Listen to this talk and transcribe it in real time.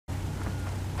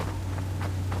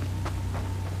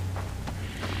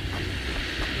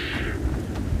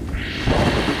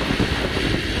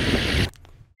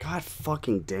God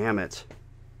fucking damn it.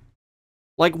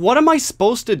 Like, what am I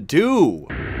supposed to do?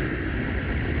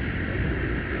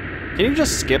 Can you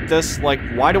just skip this? Like,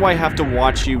 why do I have to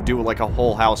watch you do, like, a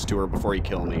whole house tour before you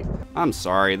kill me? I'm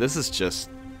sorry, this is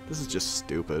just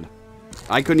stupid.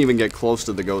 I couldn't even get close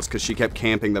to the ghost because she kept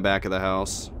camping the back of the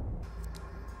house.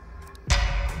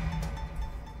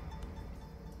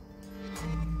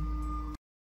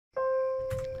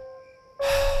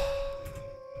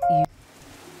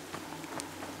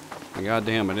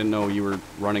 Goddamn, I didn't know you were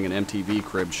running an MTV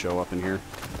crib show up in here.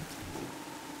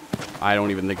 I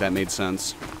don't even think that made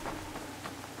sense.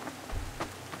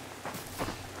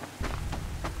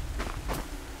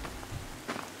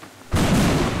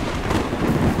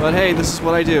 But hey, this is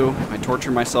what I do. I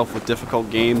torture myself with difficult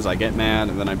games, I get mad,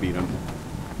 and then I beat him.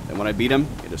 And when I beat him,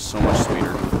 it is so much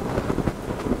sweeter.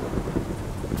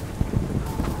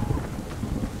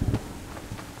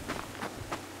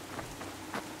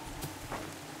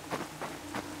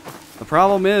 The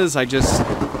problem is,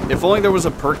 if only there was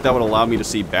a perk that would allow me to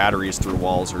see batteries through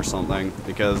walls or something,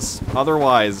 because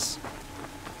otherwise,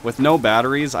 with no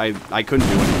batteries, I couldn't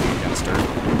do anything against her.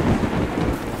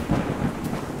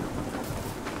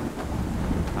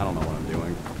 I don't know what I'm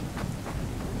doing.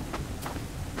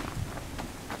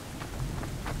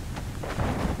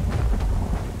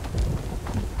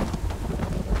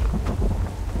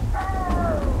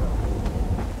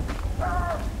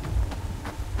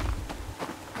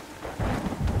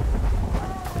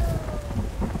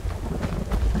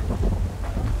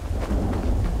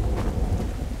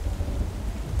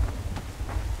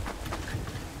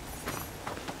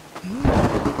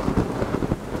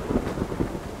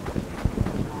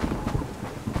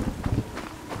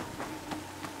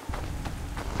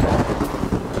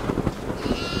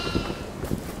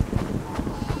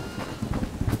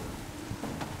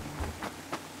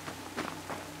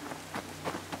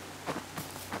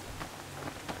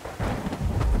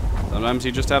 Sometimes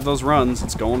you just have those runs,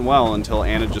 it's going well until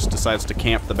Anna just decides to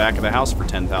camp the back of the house for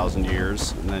 10,000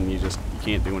 years, and then you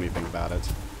can't do anything about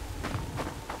it.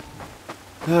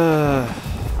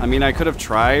 I mean, I could have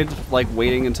tried, like,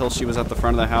 waiting until she was at the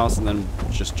front of the house and then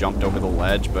just jumped over the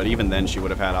ledge, but even then she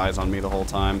would have had eyes on me the whole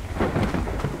time.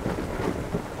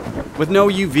 With no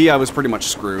UV, I was pretty much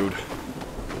screwed.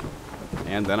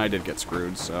 And then I did get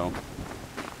screwed, so...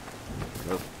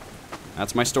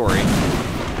 that's my story.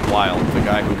 Wilde, the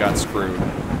guy who got screwed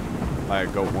by a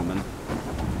goat woman.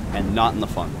 And not in the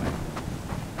fun way.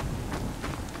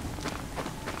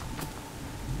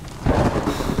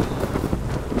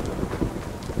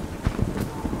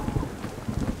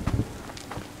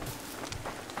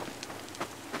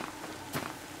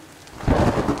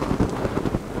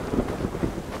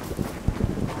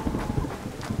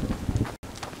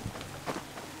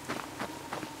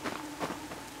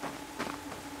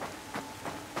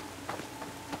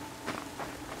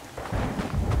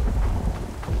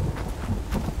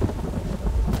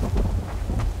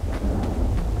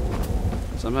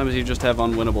 Sometimes you just have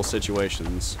unwinnable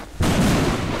situations.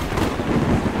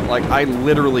 Like, I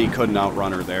literally couldn't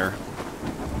outrun her there.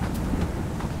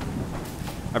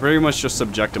 I pretty much just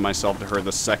subjected myself to her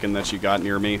the second that she got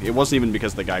near me. It wasn't even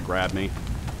because the guy grabbed me.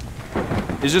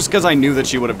 It's just because I knew that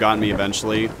she would have gotten me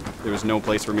eventually. There was no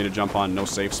place for me to jump on, no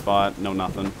safe spot, no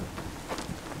nothing.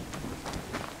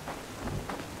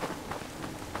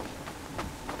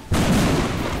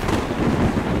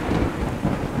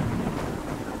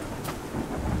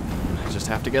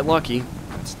 Have to get lucky.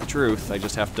 That's the truth. I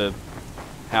just have to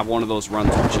have one of those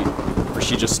runs where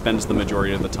she just spends the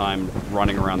majority of the time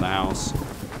running around the house.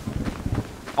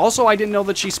 Also, I didn't know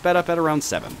that she sped up at around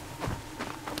 7.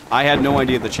 I had no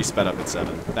idea that she sped up at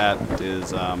 7. That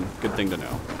is a good thing to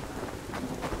know.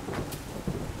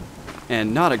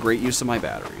 And not a great use of my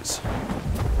batteries.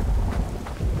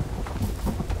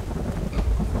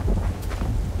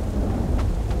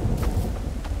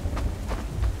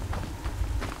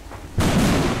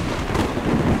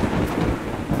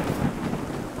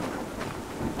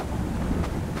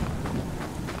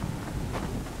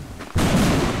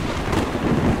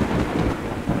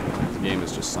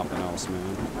 Something else,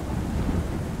 man.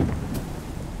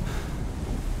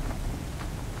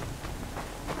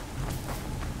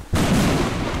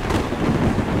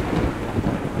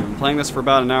 I've been playing this for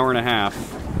about an hour and a half.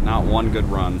 Not one good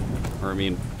run. Or, I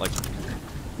mean, like,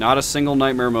 not a single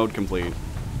nightmare mode complete.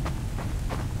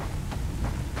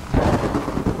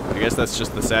 I guess that's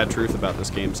just the sad truth about this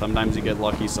game. Sometimes you get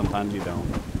lucky, sometimes you don't.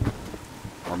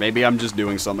 Or maybe I'm just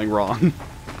doing something wrong.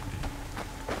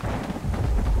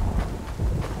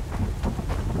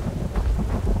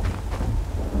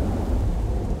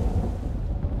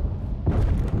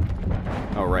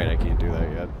 Oh, right, I can't do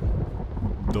that yet.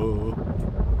 Duh.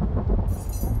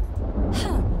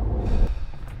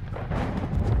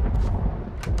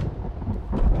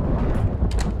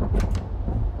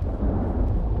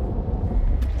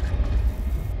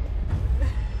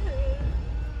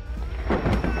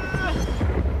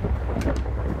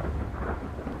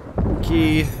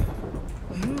 Key.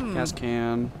 Gas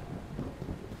can.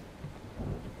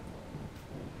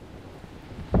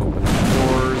 Open the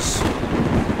doors.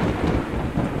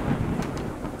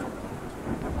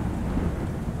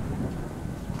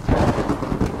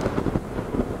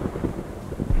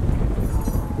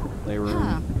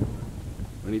 Playroom.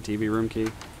 Any TV room key?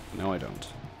 No, I don't.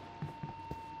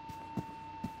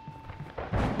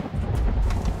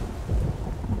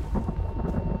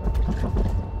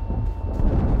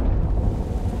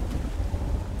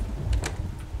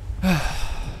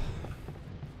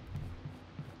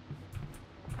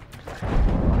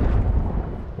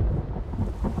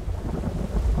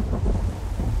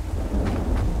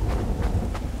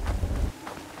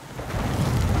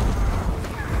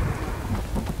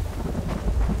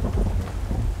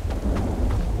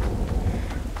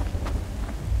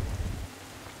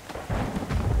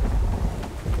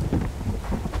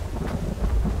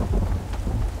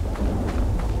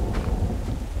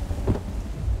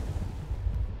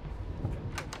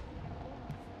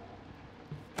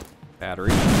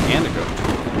 Battery and a goat.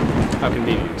 How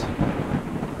convenient.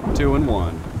 2 in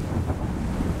 1.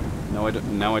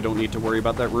 Now I don't need to worry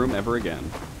about that room ever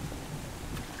again.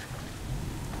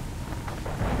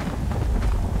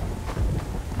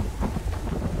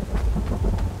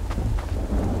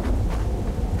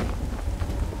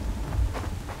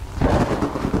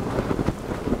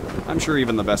 I'm sure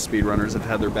even the best speedrunners have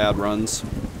had their bad runs.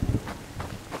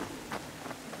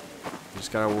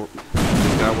 Just gotta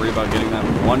worry about getting that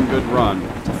one good run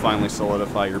to finally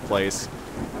solidify your place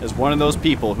as one of those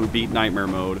people who beat Nightmare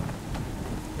Mode.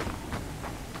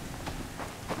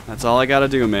 That's all I gotta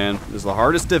do, man. This is the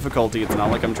hardest difficulty. It's not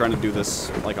like I'm trying to do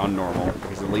this like on normal,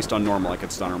 because at least on normal I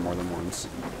could stun her more than once.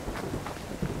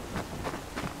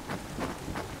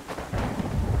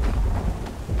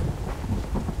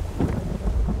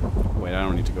 Wait, I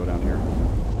don't need to go down here.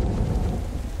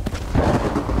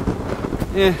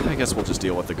 I guess we'll just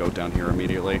deal with the goat down here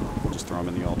immediately. We'll just throw him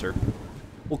in the altar.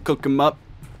 We'll cook him up,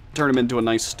 turn him into a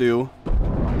nice stew.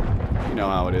 You know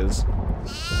how it is.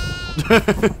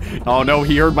 Oh no,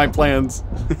 he heard my plans.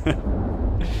 God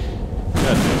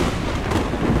damn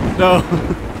it. No.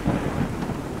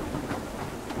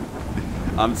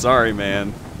 I'm sorry,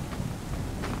 man.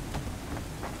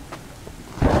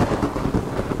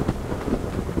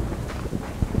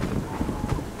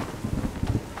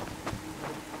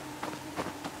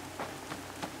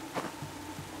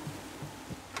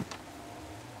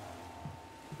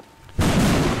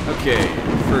 Okay,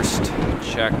 first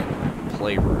check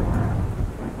playroom.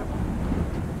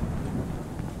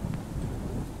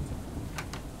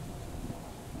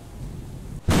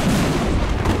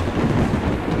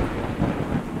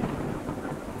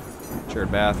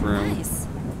 Shared bathroom. Nice.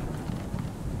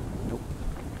 Nope.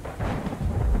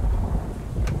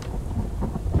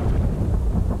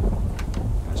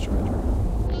 Master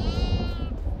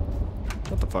bedroom.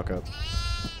 Shut the fuck up.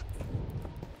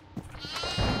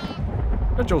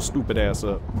 Shut your stupid ass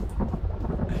up.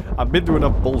 I've been through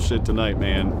enough bullshit tonight,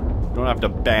 man. You don't have to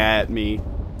bat me.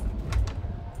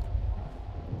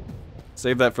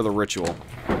 Save that for the ritual.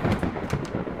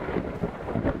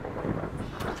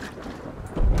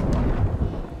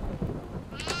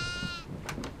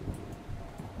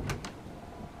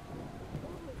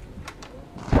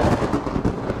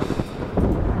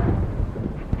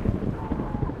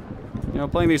 You know,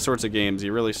 playing these sorts of games,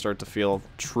 you really start to feel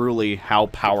truly how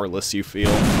powerless you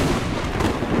feel.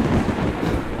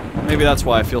 Maybe that's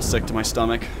why I feel sick to my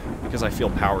stomach, because I feel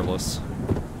powerless.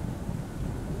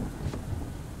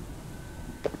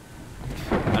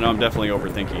 I know I'm definitely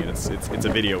overthinking it. It's a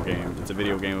video game. It's a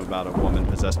video game about a woman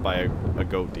possessed by a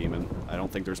goat demon. I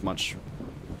don't think there's much...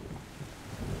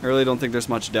 I really don't think there's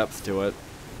much depth to it.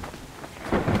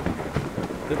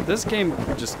 This game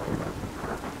just...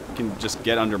 can just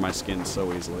get under my skin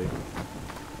so easily.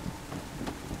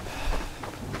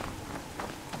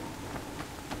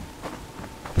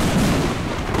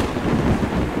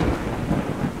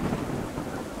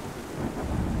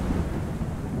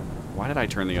 Why did I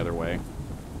turn the other way?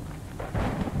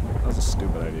 That was a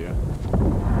stupid idea.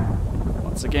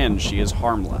 Once again, she is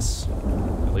harmless.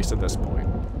 At least at this point.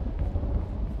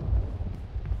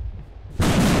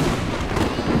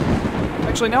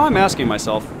 Actually, now I'm asking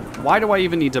myself, why do I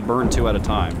even need to burn 2 at a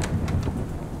time?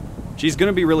 She's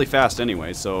gonna be really fast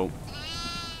anyway, so...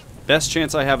 best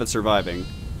chance I have at surviving.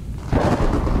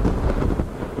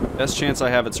 Best chance I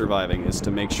have at surviving is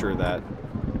to make sure that...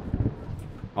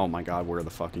 Oh my god, where are the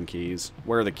fucking keys?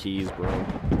 Where are the keys, bro?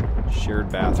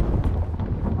 Shared bathroom.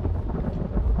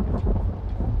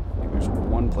 I think there's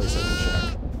one place I can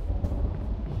check.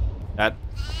 That...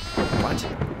 What?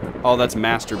 Oh, that's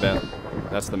master bed.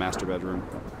 That's the master bedroom.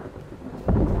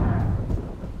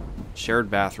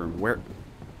 Shared bathroom. Where?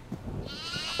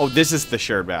 Oh, this is the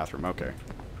shared bathroom. Okay.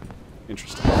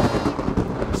 Interesting.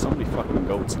 So many fucking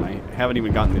goats, and I haven't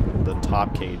even gotten the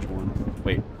top cage one.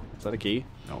 Wait, is that a key?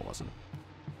 No, it wasn't.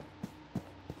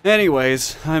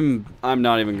 Anyways, I'm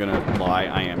not even gonna lie.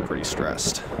 I am pretty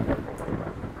stressed.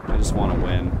 I just want to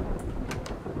win.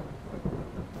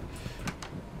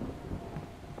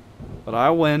 But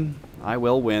I'll win. I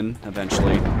will win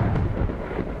eventually.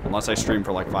 Unless I stream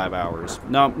for like 5 hours.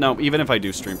 No, even if I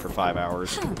do stream for 5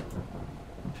 hours.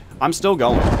 I'm still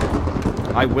going.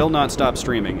 I will not stop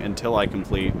streaming until I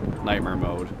complete Nightmare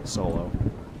Mode solo.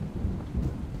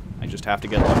 I just have to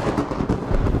get lucky.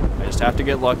 I just have to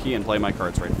get lucky and play my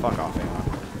cards right. Fuck off,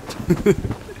 Anna.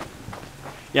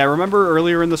 Yeah, remember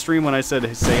earlier in the stream when I said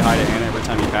say hi to Anna every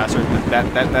time you pass her?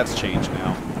 That's changed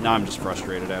now. Now I'm just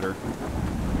frustrated at her.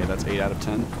 Okay, that's 8 out of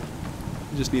 10.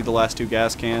 You just need the last 2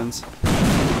 gas cans.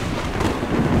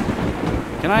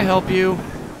 Can I help you?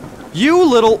 You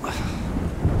little...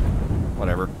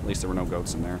 Whatever. At least there were no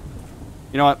goats in there.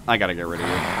 You know what? I gotta get rid of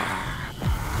you.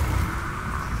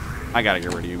 I gotta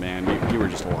get rid of you, man. You were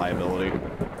just a liability.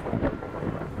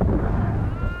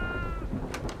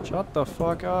 Shut the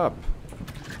fuck up.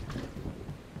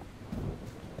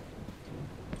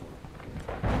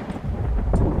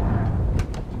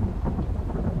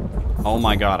 Oh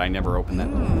my god, I never opened that.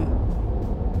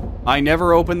 I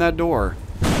never opened that door.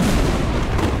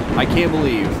 I can't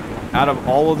believe, out of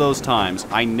all of those times,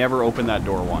 I never opened that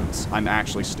door once. I'm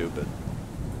actually stupid.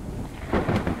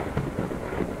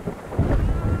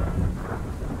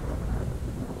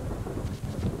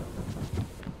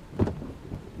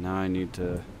 Now I need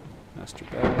to... Master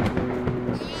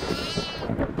bedroom.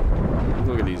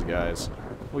 Look at these guys.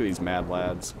 Look at these mad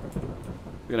lads.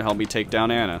 They're gonna help me take down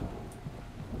Anna.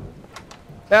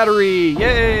 Battery!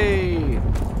 Yay!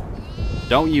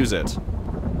 Don't use it.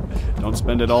 Don't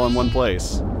spend it all in one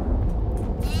place.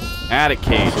 Attic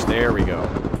cage. There we go.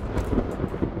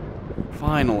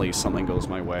 Finally, something goes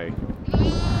my way.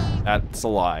 That's a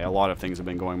lie. A lot of things have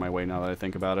been going my way now that I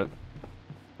think about it.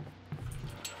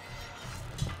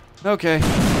 Okay.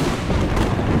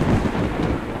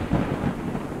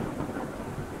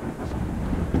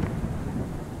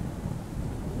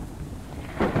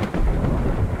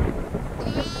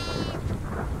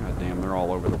 God damn, they're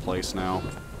all over the place now.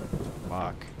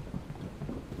 Fuck.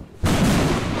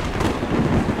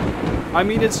 I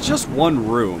mean, it's just one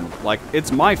room. Like,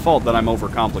 it's my fault that I'm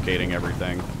overcomplicating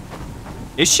everything.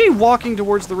 Is she walking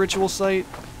towards the ritual site?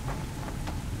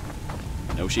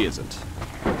 No, she isn't.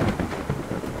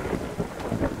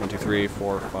 1, 2, 3,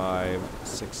 4, 5,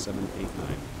 6, 7, 8,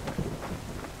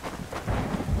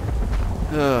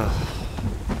 9. Ugh.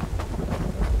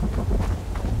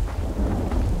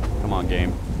 Come on,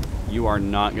 game. You are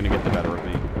not going to get the better of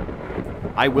me.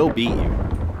 I will beat you.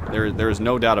 There is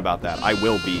no doubt about that. I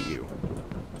will beat you.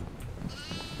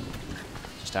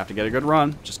 Just have to get a good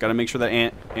run. Just got to make sure that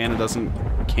Anna doesn't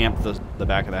camp the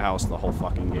back of the house the whole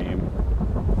fucking game.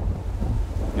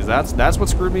 Because that's what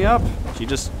screwed me up. She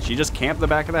just camped the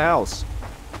back of the house.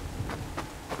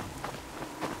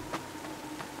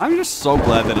 I'm just so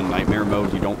glad that in Nightmare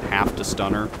Mode you don't have to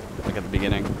stun her, like at the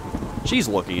beginning. She's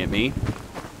looking at me.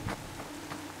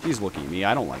 She's looking at me.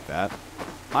 I don't like that.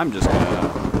 I'm just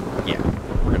gonna... Yeah,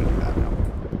 we're gonna do that now.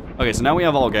 Okay, so now we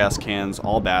have all gas cans,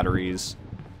 all batteries.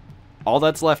 All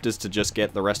that's left is to just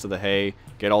get the rest of the hay,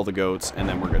 get all the goats, and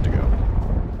then we're good to go.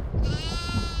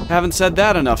 Haven't said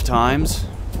that enough times.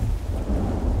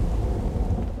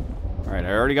 Alright,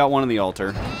 I already got one on the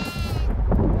altar.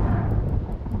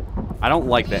 I don't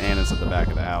like that Anna's at the back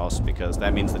of the house, because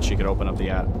that means that she could open up the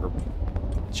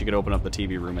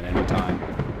TV room at any time.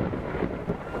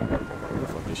 Where the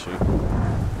fuck is she?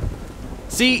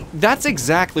 See, that's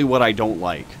exactly what I don't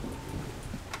like.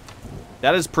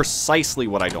 That is precisely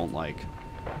what I don't like.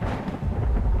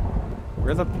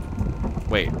 Where the...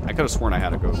 Wait, I could have sworn I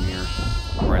had a goat in here.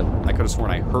 Or I could have sworn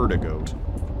I heard a goat.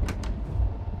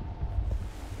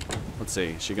 Let's see,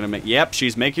 is she gonna make... Yep,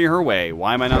 she's making her way.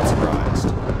 Why am I not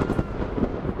surprised?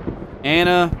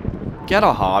 Anna, get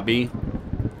a hobby.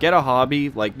 Get a hobby.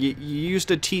 Like, you used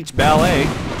to teach ballet.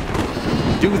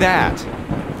 Do that.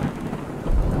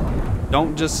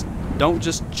 Don't just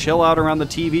chill out around the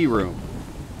TV room.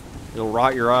 It'll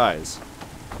rot your eyes.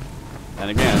 And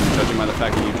again, judging by the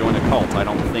fact that you joined a cult, I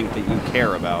don't think that you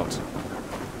care about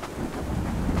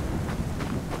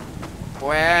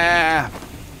Wah.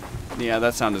 Yeah,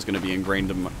 that sound is going to be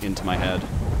ingrained into my head.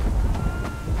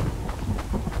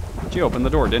 She opened the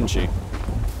door, didn't she?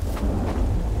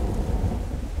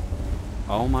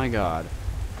 Oh my god.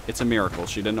 It's a miracle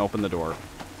she didn't open the door.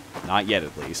 Not yet,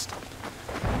 at least.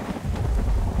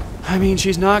 I mean,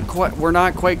 she's not quite... We're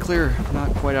not quite clear.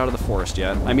 Not quite out of the forest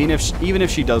yet. I mean, even if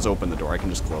she does open the door, I can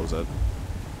just close it.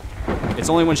 It's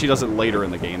only when she does it later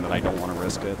in the game that I don't want to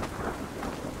risk it.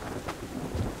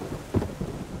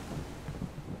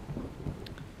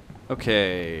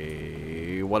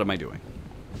 Okay... What am I doing?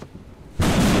 She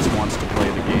just wants to play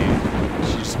the game.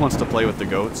 She just wants to play with the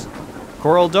goats.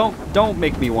 Coral, don't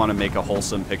make me want to make a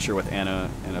wholesome picture with Anna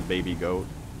and a baby goat.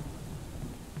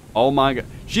 Oh my god.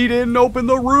 She didn't open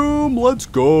the room! Let's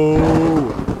go!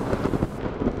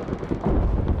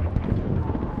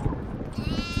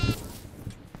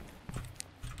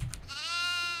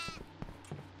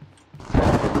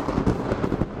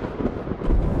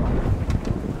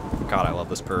 God, I love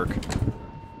this perk.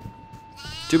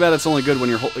 Too bad it's only good when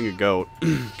you're holding a goat,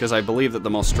 because I believe that the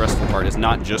most stressful part is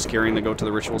not just carrying the goat to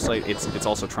the ritual site, it's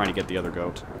also trying to get the other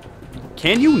goat.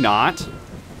 Can you not?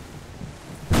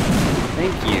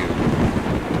 Thank you.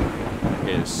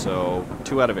 Okay, so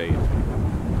 2 out of 8.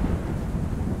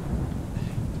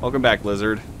 Welcome back,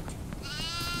 Lizard.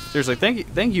 Seriously,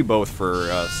 thank you both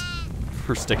for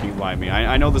sticking by me.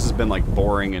 I know this has been like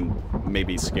boring and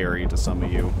maybe scary to some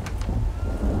of you.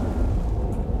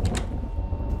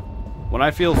 When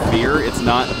I feel fear, it's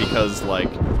not because, like,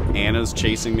 Anna's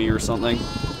chasing me or something.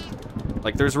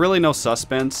 Like, there's really no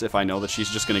suspense if I know that she's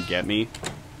just gonna get me.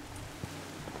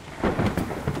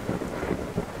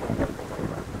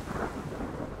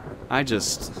 I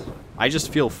just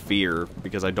feel fear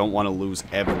because I don't want to lose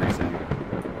everything.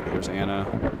 There's Anna.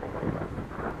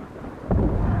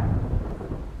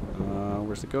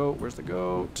 Where's the goat? Where's the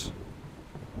goat?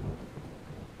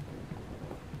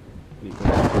 Any goat?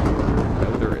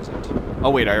 No, there isn't. Oh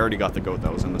wait, I already got the goat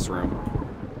that was in this room.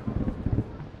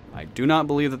 I do not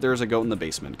believe that there's a goat in the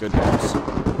basement. Good news.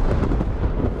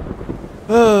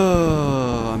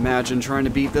 Oh, imagine trying to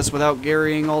beat this without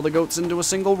carrying all the goats into a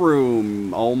single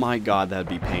room. Oh my god, that'd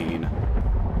be pain.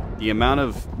 The amount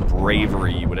of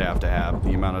bravery you would have to have,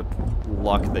 the amount of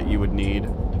luck that you would need.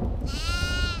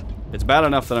 It's bad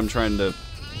enough that I'm trying to,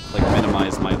 like,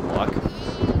 minimize my luck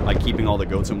by keeping all the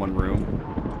goats in one room.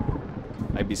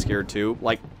 I'd be scared too.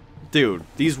 Like, dude,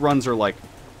 these runs are like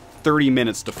 30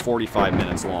 minutes to 45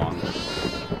 minutes long.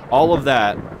 All of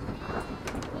that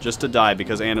just to die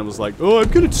because Anna was like, oh, I'm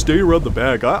gonna stay around the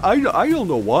back. I don't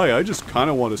know why. I just kind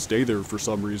of want to stay there for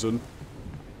some reason.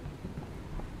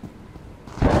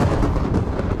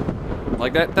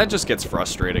 Like, that just gets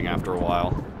frustrating after a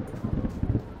while.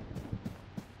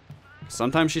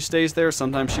 Sometimes she stays there,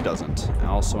 sometimes she doesn't. And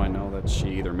also, I know that she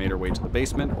either made her way to the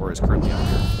basement or is currently out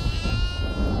here.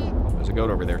 Oh, there's a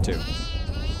goat over there, too.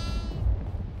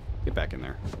 Get back in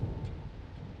there.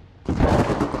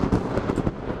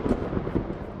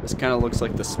 This kind of looks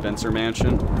like the Spencer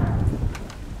mansion.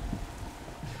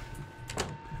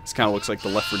 This kind of looks like the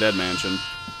Left 4 Dead mansion.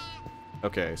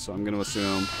 Okay, so I'm going to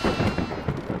assume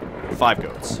 5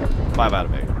 goats. 5 out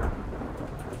of 8.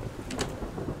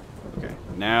 Okay,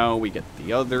 now we get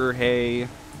the other hay.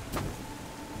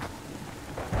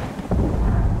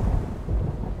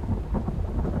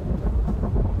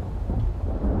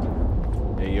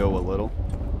 Heyo a little.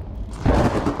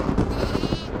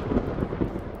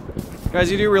 Guys,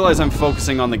 you do realize I'm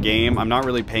focusing on the game. I'm not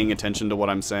really paying attention to what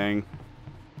I'm saying.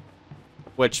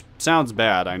 Which sounds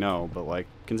bad, I know, but like,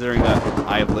 considering that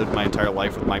I have lived my entire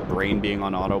life with my brain being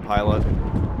on autopilot,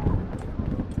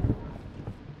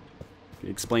 it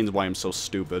explains why I'm so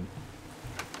stupid.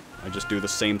 I just do the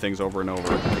same things over and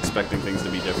over, expecting things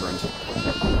to be different.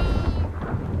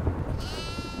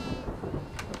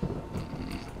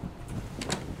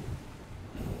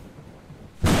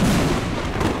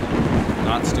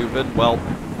 Not stupid, well...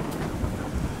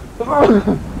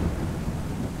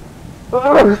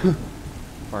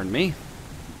 Pardon me.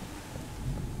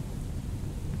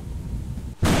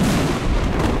 You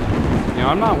know,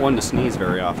 I'm not one to sneeze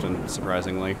very often,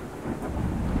 surprisingly.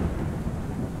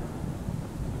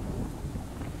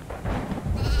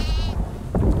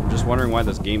 I'm just wondering why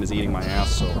this game is eating my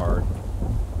ass so hard.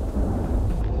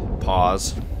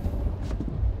 Pause.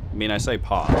 I mean, I say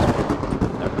pause.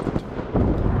 Never mind.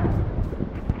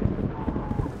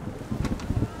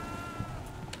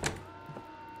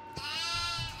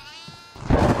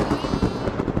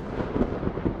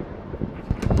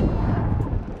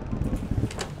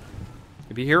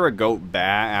 If you hear a goat baa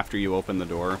after you open the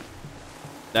door,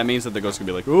 that means that the ghost can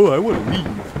be like, oh, I want to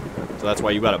leave. So that's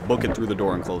why you gotta book it through the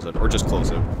door and close it. Or just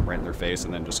close it right in their face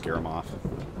and then just scare them off.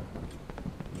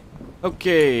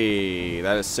 Okay,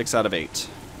 that is 6 out of 8.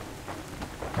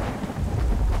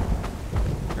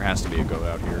 There has to be a goat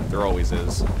out here. There always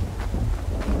is.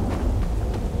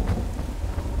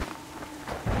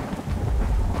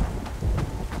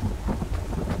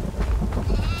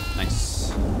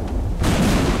 Nice.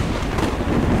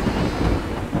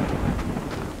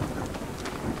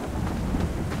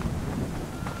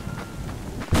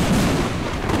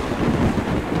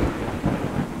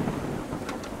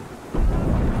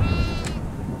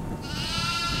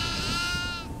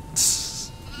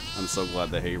 I'm so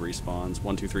glad the hay respawns.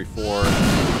 1, 2, 3, 4,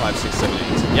 5, 6, 7, 8.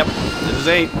 Yep, this is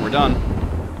 8. We're done.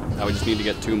 Now we just need to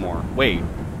get 2 more. Wait.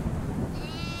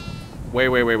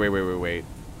 Wait.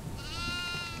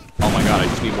 Oh my god, I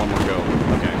just need 1 more goat.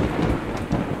 Okay.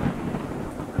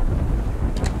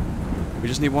 We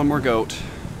just need 1 more goat.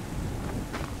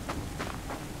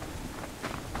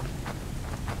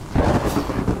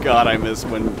 God, I miss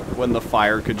when the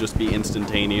fire could just be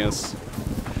instantaneous.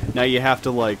 Now you have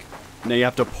to, like... Now you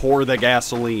have to pour the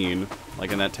gasoline,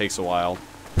 like, and that takes a while.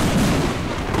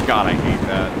 God, I hate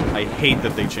that. I hate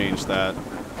that they changed that.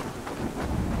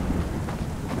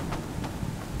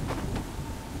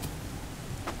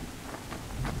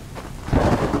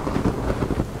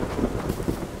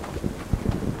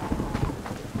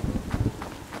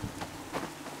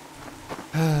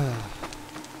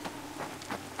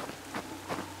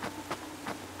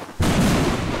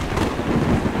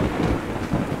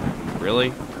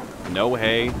 Really? No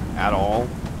hay at all?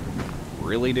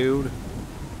 Really, dude?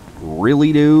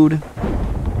 Really, dude?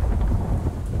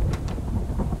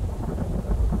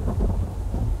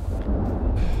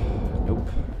 Nope.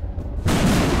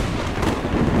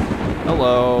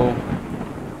 Hello.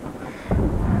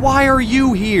 Why are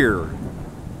you here?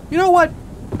 You know what?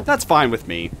 That's fine with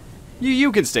me.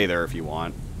 You can stay there if you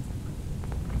want.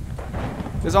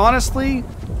 Because honestly,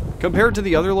 compared to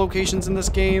the other locations in this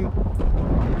game,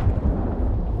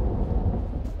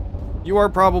 you are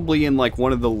probably in, like,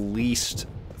 one of the least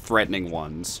threatening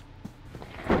ones.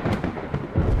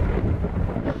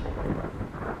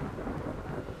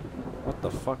 What the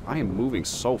fuck? I am moving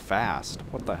so fast.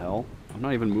 What the hell? I'm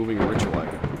not even moving a ritual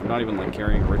item. I'm not even, like,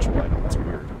 carrying a ritual item. That's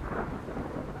weird.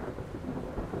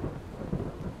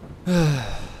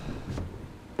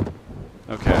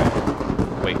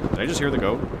 Okay. Wait, did I just hear the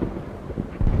goat?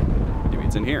 Maybe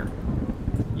it's in here.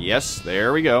 Yes,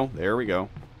 there we go. There we go.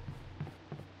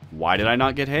 Why did I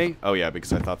not get hay? Oh yeah,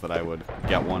 because I thought that I would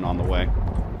get one on the way.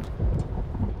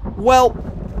 Well,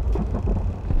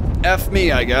 F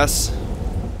me, I guess.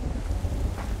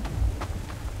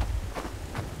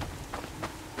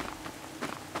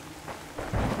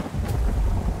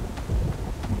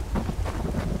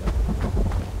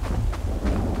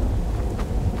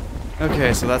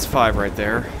 Okay, so that's 5 right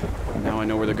there. Now I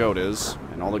know where the goat is,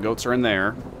 and all the goats are in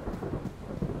there.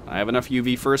 I have enough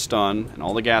UV for a stun, and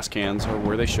all the gas cans are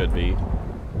where they should be.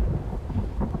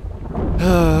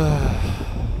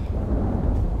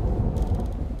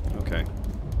 Okay.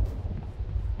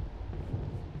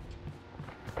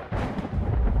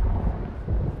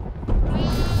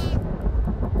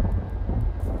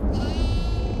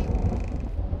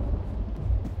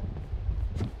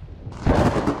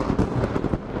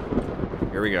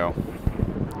 Here we go.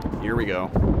 Here we go.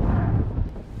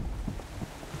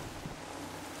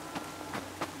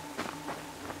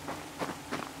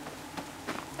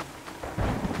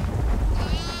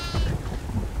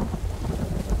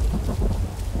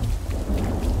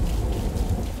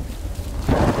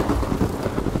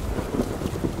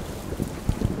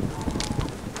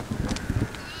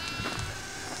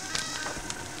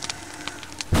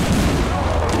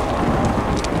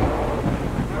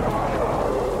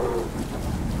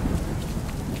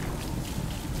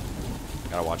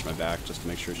 Gotta watch my back just to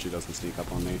make sure she doesn't sneak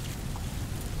up on me.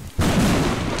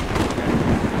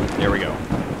 Okay. There we go.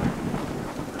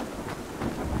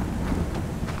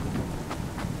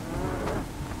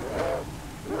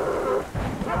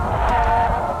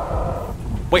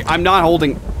 Wait, I'm not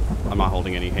holding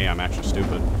any hay. I'm actually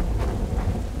stupid.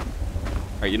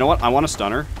 Alright, you know what? I want to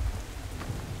stun her.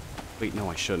 Wait, no,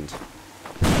 I shouldn't.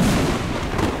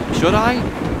 Should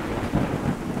I?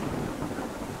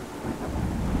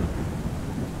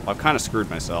 I've kind of screwed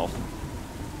myself.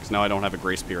 Because now I don't have a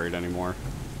grace period anymore.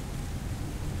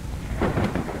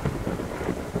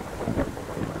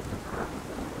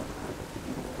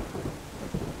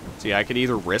 See, I could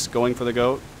either risk going for the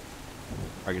goat,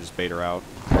 or I could just bait her out.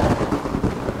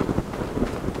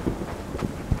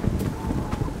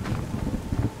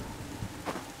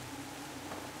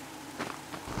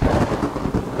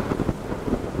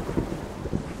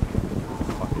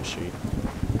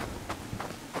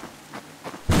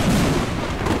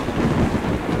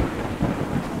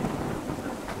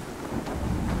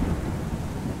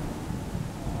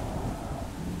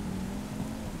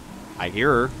 I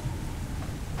hear her.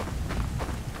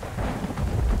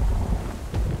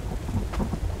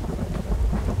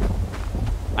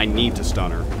 I need to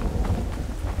stun her.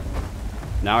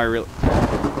 Now I really...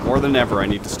 More than ever, I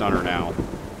need to stun her now.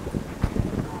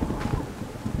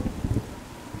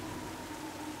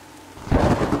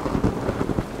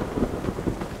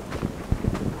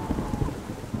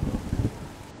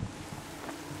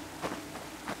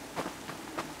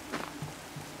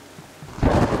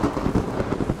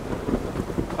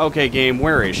 Okay, game,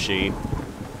 where is she?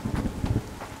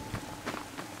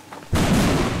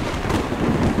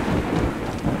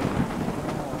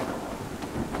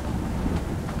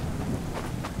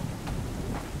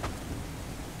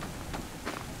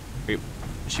 Wait,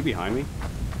 is she behind me?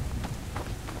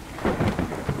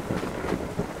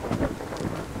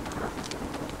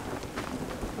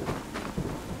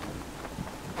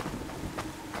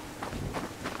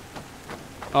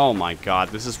 Oh my god,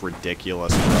 this is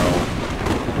ridiculous, bro.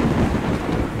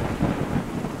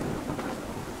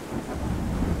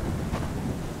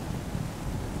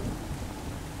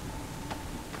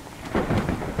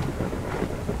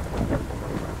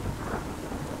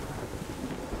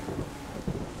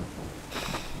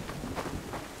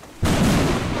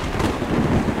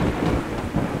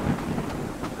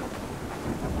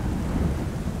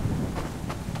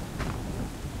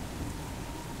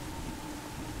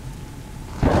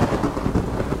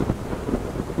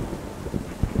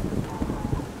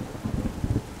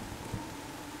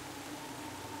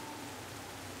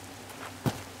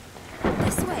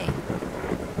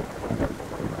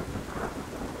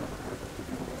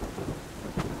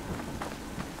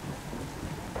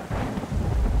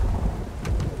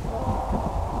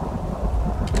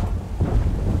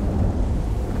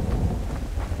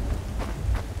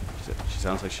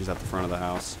 Sounds like she's at the front of the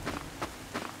house.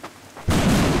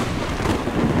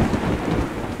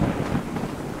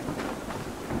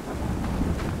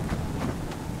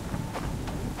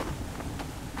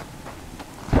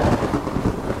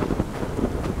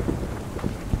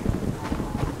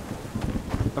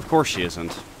 Of course she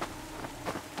isn't.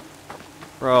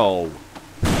 Bro.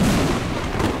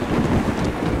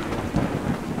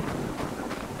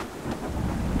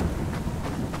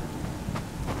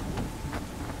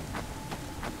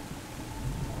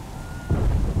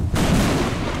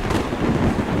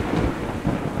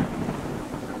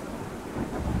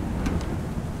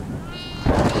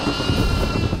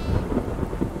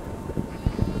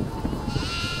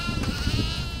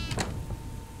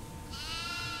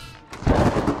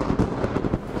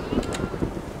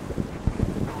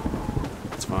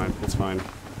 It's fine.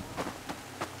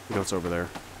 You know it's over there.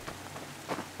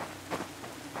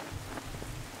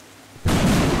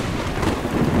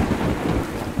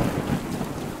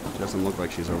 Doesn't look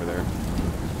like she's over there.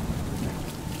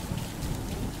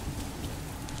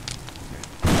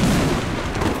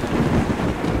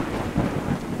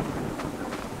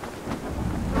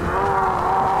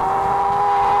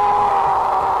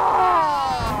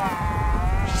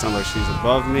 She sounds like she's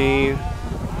above me.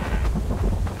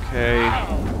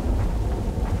 Okay.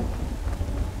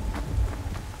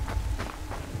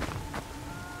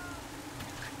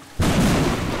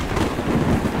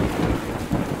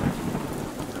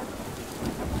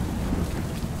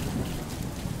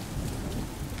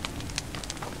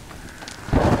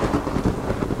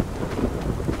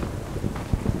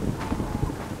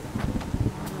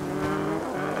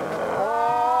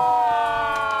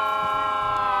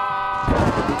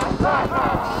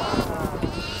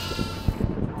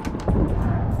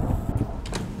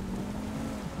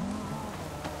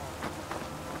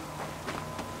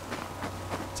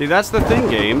 See, that's the thing,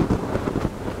 game.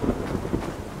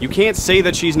 You can't say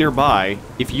that she's nearby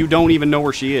if you don't even know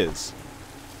where she is.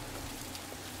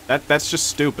 That's just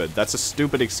stupid. That's a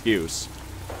stupid excuse.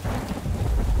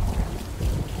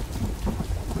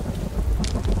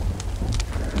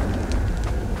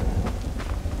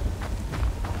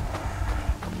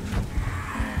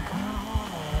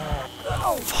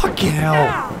 Oh, fucking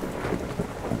hell.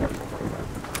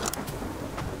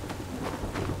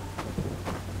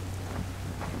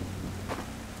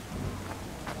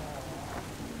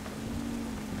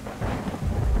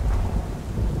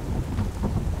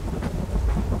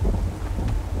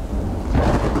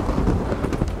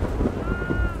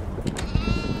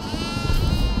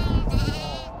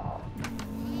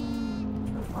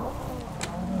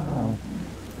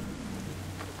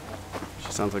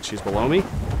 Sounds like she's below me.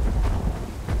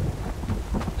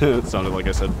 It sounded like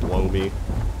I said blow me.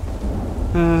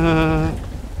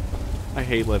 I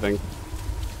hate living,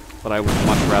 but I would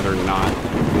much rather not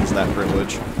lose that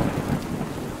privilege.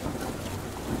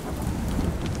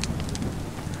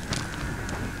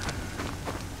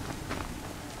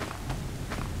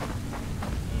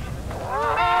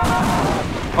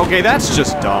 Okay, that's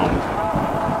just dumb.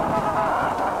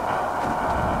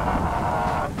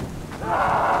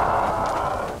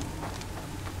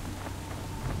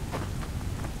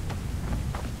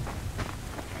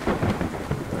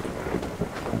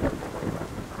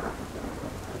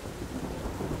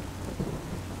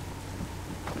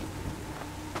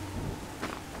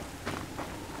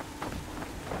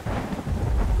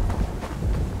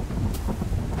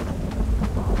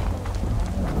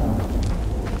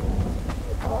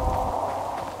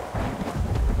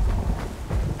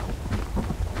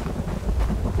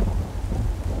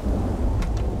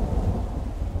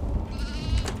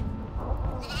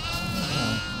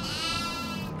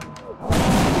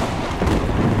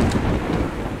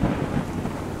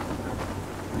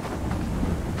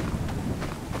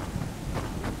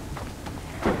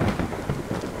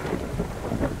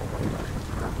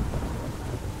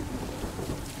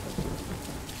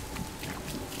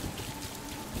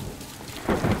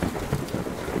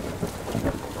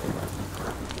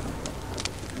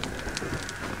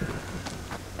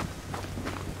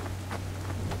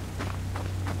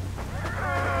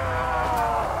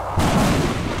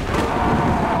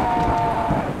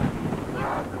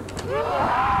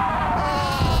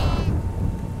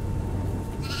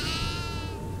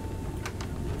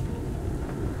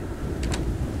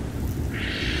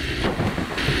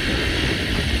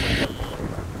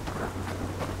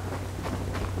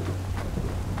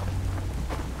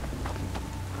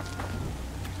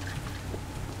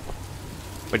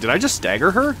 Wait, did I just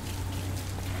stagger her?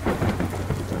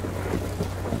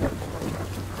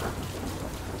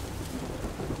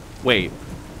 Wait.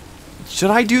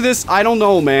 Should I do this? I don't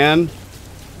know, man.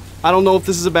 I don't know if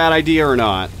this is a bad idea or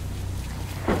not.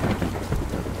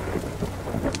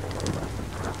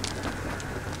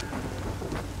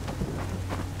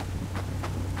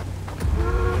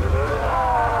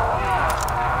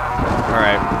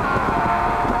 Alright.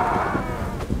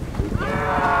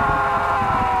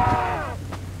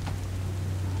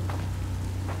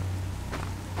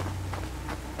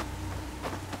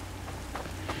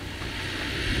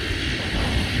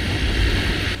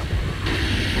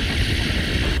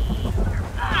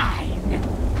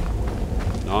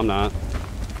 No, I'm not.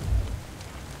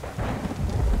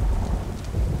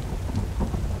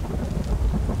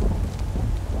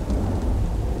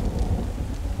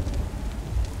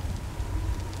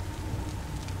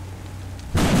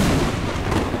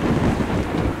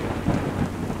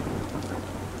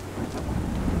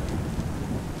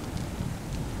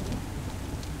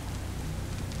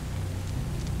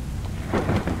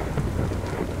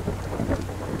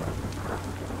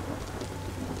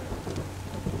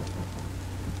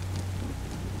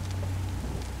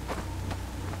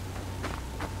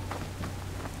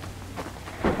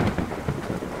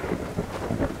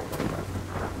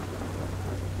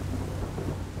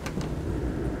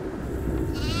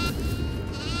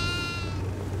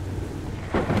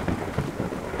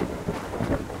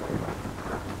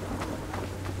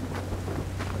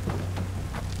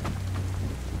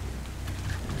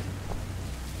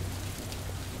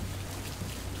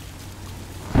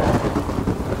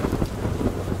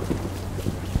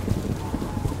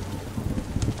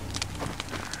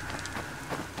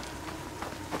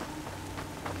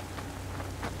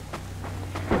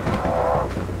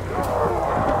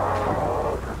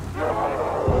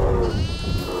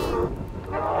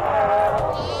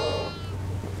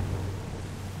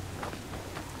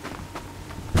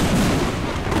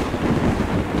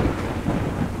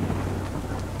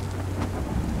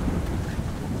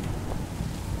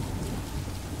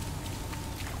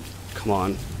 Come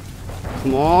on.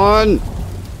 Come on!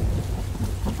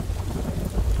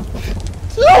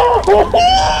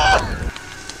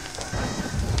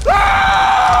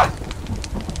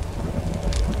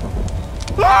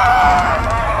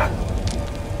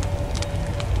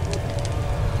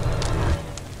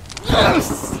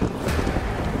 Yes!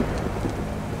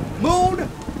 Moon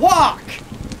walk!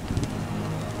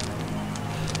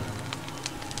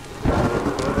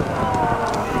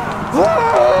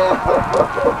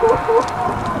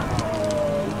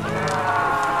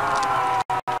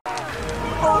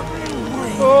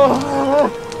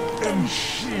 And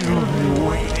she'll be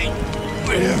waiting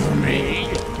with me.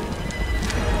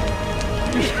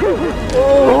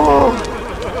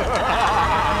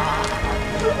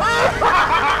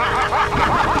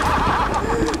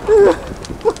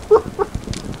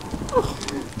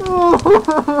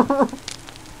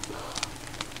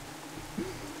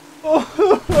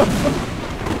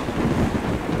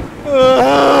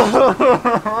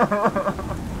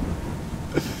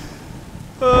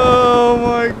 Oh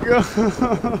my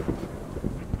god.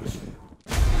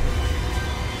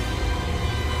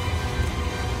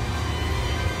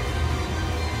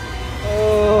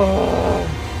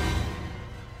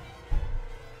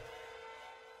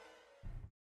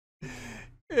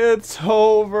 It's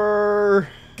over.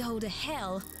 Go to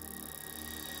hell.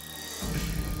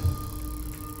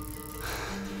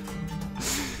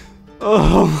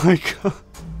 Oh my god.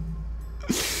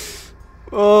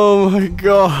 Oh my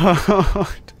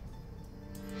god.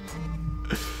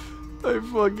 I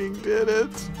fucking did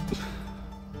it.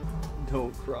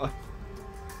 Don't cry.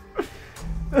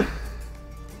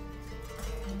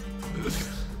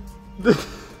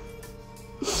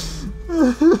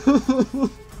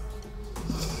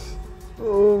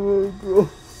 Oh my god.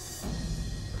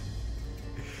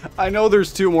 I know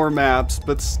there's 2 more maps,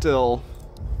 but still.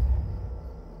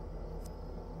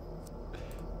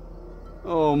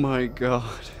 Oh my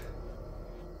god.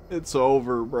 It's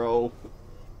over, bro.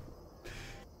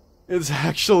 It's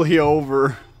actually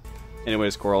over.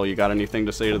 Anyways, Coral, you got anything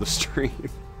to say to the stream?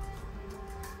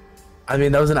 I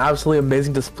mean, that was an absolutely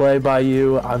amazing display by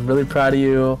you. I'm really proud of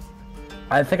you.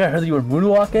 I think I heard that you were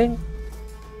moonwalking.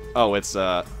 Oh, it's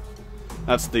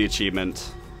that's the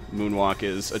achievement. Moonwalk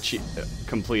is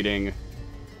completing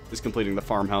the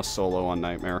Farmhouse solo on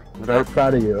Nightmare. I'm very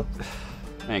proud of you.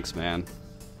 Thanks, man.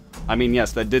 I mean,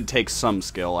 yes, that did take some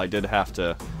skill. I did have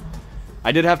to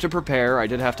prepare. I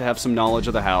did have to have some knowledge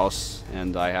of the house,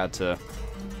 and I had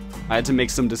to make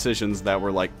some decisions that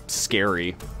were, like,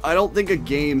 scary. I don't think a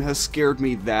game has scared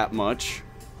me that much.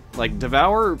 Like,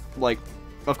 Devour, like,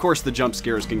 of course the jump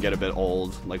scares can get a bit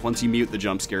old. Like, once you mute the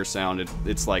jump scare sound,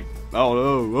 it's like, oh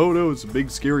no, it's a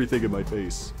big scary thing in my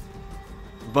face.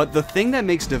 But the thing that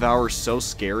makes Devour so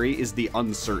scary is the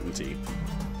uncertainty.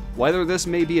 Whether this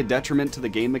may be a detriment to the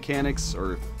game mechanics,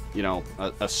 or, you know,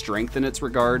 a strength in its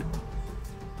regard,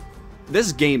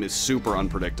 this game is super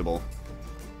unpredictable.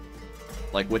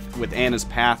 Like, with Anna's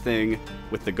pathing,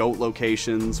 with the goat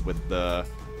locations, with the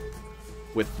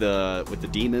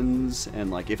demons,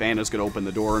 and, like, if Anna's gonna open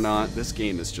the door or not, this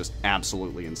game is just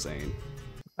absolutely insane.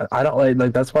 I don't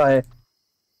like that's why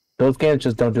those games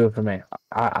just don't do it for me.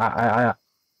 I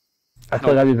feel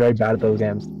like I'd be very bad at those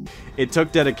games. It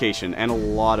took dedication and a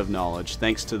lot of knowledge,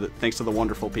 thanks to the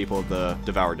wonderful people of the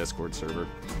Devour Discord server.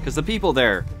 Because the people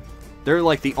there, they're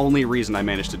like the only reason I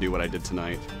managed to do what I did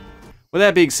tonight. With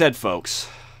that being said, folks,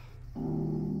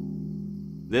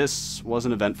 this was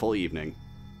an eventful evening.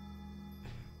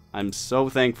 I'm so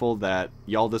thankful that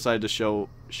y'all decided to show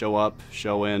up,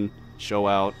 show in, show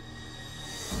out.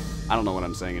 I don't know what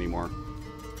I'm saying anymore.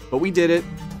 But we did it.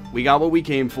 We got what we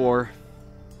came for.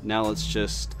 Now let's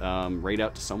just raid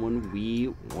out to someone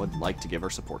we would like to give our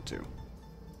support to.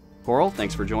 Coral,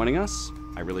 thanks for joining us.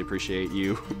 I really appreciate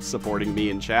you supporting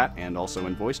me in chat and also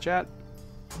in voice chat.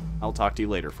 I'll talk to you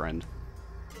later, friend.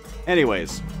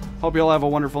 Anyways, hope you all have a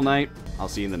wonderful night. I'll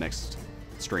see you in the next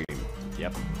stream.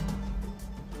 Yep.